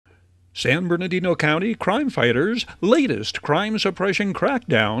San Bernardino County crime fighters' latest crime suppression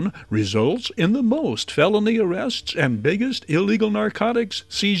crackdown results in the most felony arrests and biggest illegal narcotics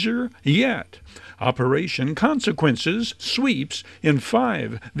seizure yet. Operation Consequences sweeps in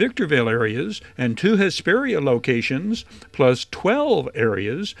 5 Victorville areas and 2 Hesperia locations, plus 12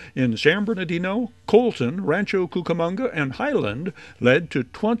 areas in San Bernardino, Colton, Rancho Cucamonga, and Highland, led to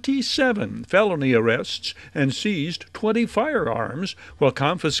 27 felony arrests and seized 20 firearms while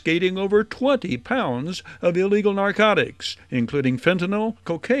confiscating over 20 pounds of illegal narcotics, including fentanyl,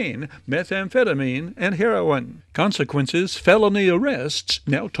 cocaine, methamphetamine, and heroin. Consequences felony arrests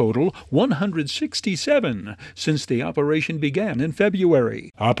now total 167 since the operation began in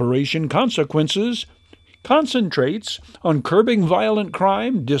February. Operation Consequences concentrates on curbing violent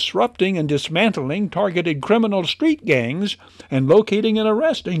crime, disrupting and dismantling targeted criminal street gangs, and locating and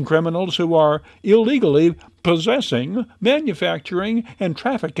arresting criminals who are illegally possessing, manufacturing, and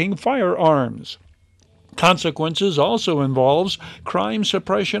trafficking firearms. Consequences also involves crime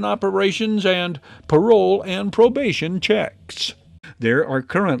suppression operations and parole and probation checks. There are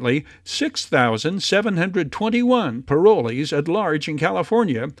currently 6,721 parolees at large in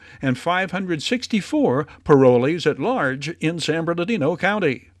California and 564 parolees at large in San Bernardino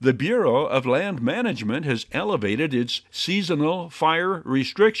County. The Bureau of Land Management has elevated its seasonal fire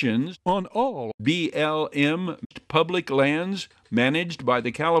restrictions on all BLM public lands managed by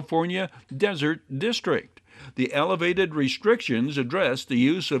the California Desert District. The elevated restrictions address the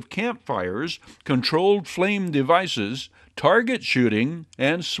use of campfires, controlled flame devices, target shooting,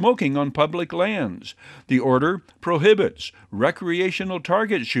 and smoking on public lands. The order prohibits recreational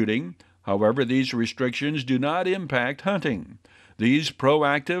target shooting. However, these restrictions do not impact hunting. These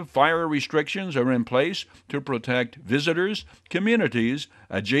proactive fire restrictions are in place to protect visitors, communities,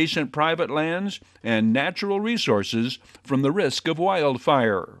 adjacent private lands, and natural resources from the risk of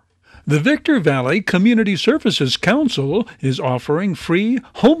wildfire. The Victor Valley Community Services Council is offering free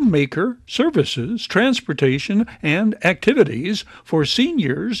homemaker services, transportation, and activities for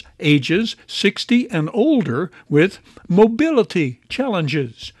seniors ages 60 and older with mobility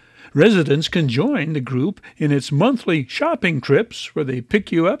challenges. Residents can join the group in its monthly shopping trips where they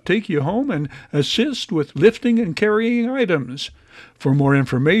pick you up, take you home, and assist with lifting and carrying items. For more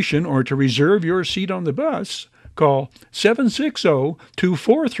information or to reserve your seat on the bus, call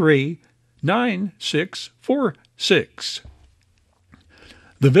 760-243-9646.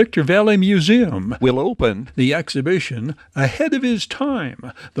 The Victor Valley Museum will open the exhibition Ahead of His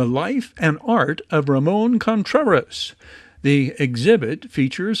Time, The Life and Art of Ramon Contreras. The exhibit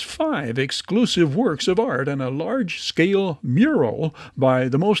features 5 exclusive works of art and a large-scale mural by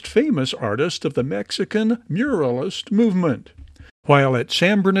the most famous artist of the Mexican muralist movement. While at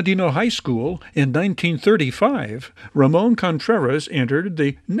San Bernardino High School in 1935, Ramon Contreras entered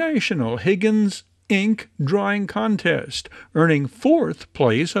the National Higgins Ink Drawing Contest, earning 4th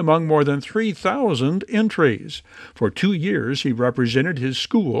place among more than 3,000 entries. For 2 years, he represented his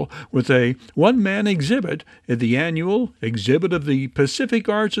school with a one-man exhibit at the annual exhibit of the Pacific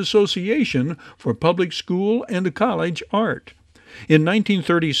Arts Association for Public School and College Art. In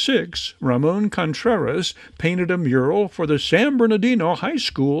 1936, Ramon Contreras painted a mural for the San Bernardino High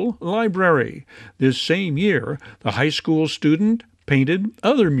School library. This same year, the high school student painted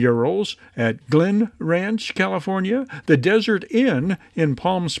other murals at Glen Ranch, California, the Desert Inn in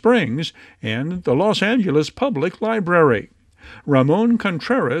Palm Springs, and the Los Angeles Public Library. Ramon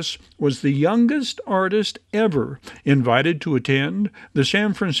Contreras was the youngest artist ever invited to attend the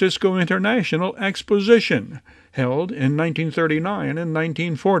San Francisco International Exposition, held in 1939 and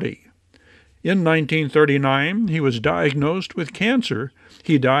 1940. In 1939, he was diagnosed with cancer.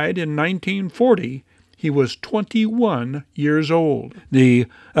 He died in 1940. He was 21 years old. The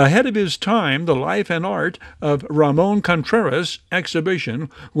Ahead of His Time, The Life and Art of Ramon Contreras exhibition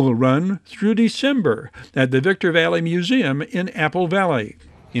will run through December at the Victor Valley Museum in Apple Valley.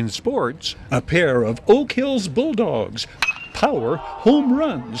 In sports, a pair of Oak Hills Bulldogs power home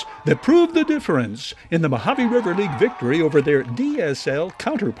runs that proved the difference in the Mojave River League victory over their DSL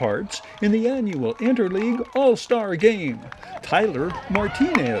counterparts in the annual Interleague All-Star Game. Tyler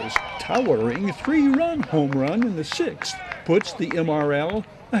Martinez, towering 3-run home run in the 6th, puts the MRL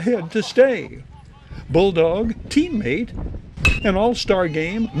ahead to stay. Bulldog teammate and All-Star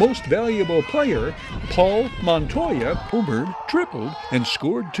Game Most Valuable Player Paul Montoya homered, tripled, and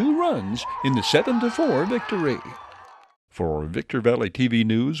scored 2 runs in the 7-4 victory. For Victor Valley TV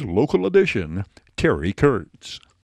News Local Edition, Terry Kurtz.